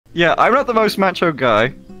Yeah, I'm not the most macho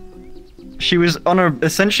guy. She was on a...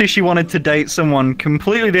 Essentially, she wanted to date someone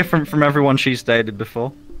completely different from everyone she's dated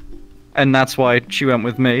before. And that's why she went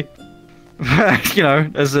with me. You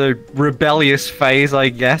know, as a rebellious phase, I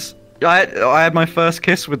guess. I had my first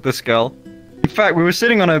kiss with this girl. In fact, we were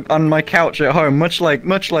sitting on my couch at home, much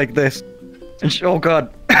like this. And oh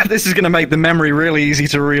god, this is gonna make the memory really easy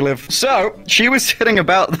to relive. So, she was sitting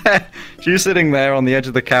about there. She was sitting there on the edge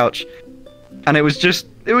of the couch. And it was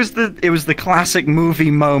the classic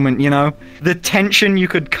movie moment, you know? The tension, you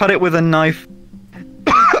could cut it with a knife.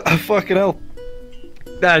 Fucking hell.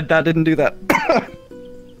 That didn't do that.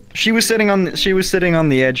 She was sitting on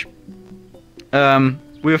the edge.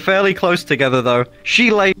 We were fairly close together though.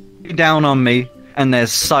 She lay down on me and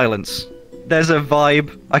there's silence. There's a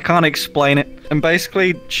vibe, I can't explain it. And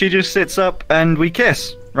basically she just sits up and we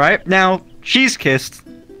kiss, right? Now, she's kissed.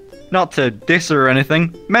 Not to diss her or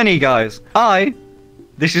anything. Many guys.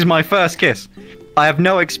 This is my first kiss. I have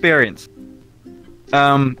no experience.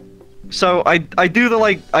 So I do the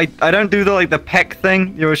like, I don't do the like the peck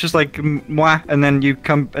thing. You know, it's just like mwah, and then you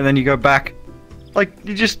come, and then you go back. Like,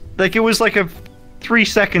 you just, like, it was like a 3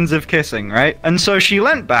 seconds of kissing, right? And so she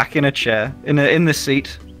leant back in a chair, in the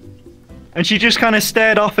seat. And she just kind of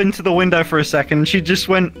stared off into the window for a second, and she just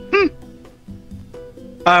went, hmm.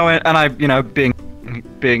 I went, and I, you know, being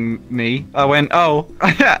me, I went, oh,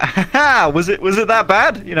 was it that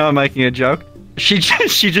bad? You know, I'm making a joke. She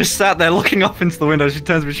just sat there looking off into the window. She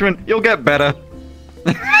turns to me, she went, you'll get better.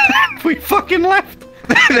 We fucking left.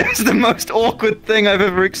 That was the most awkward thing I've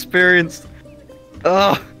ever experienced.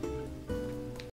 Ugh.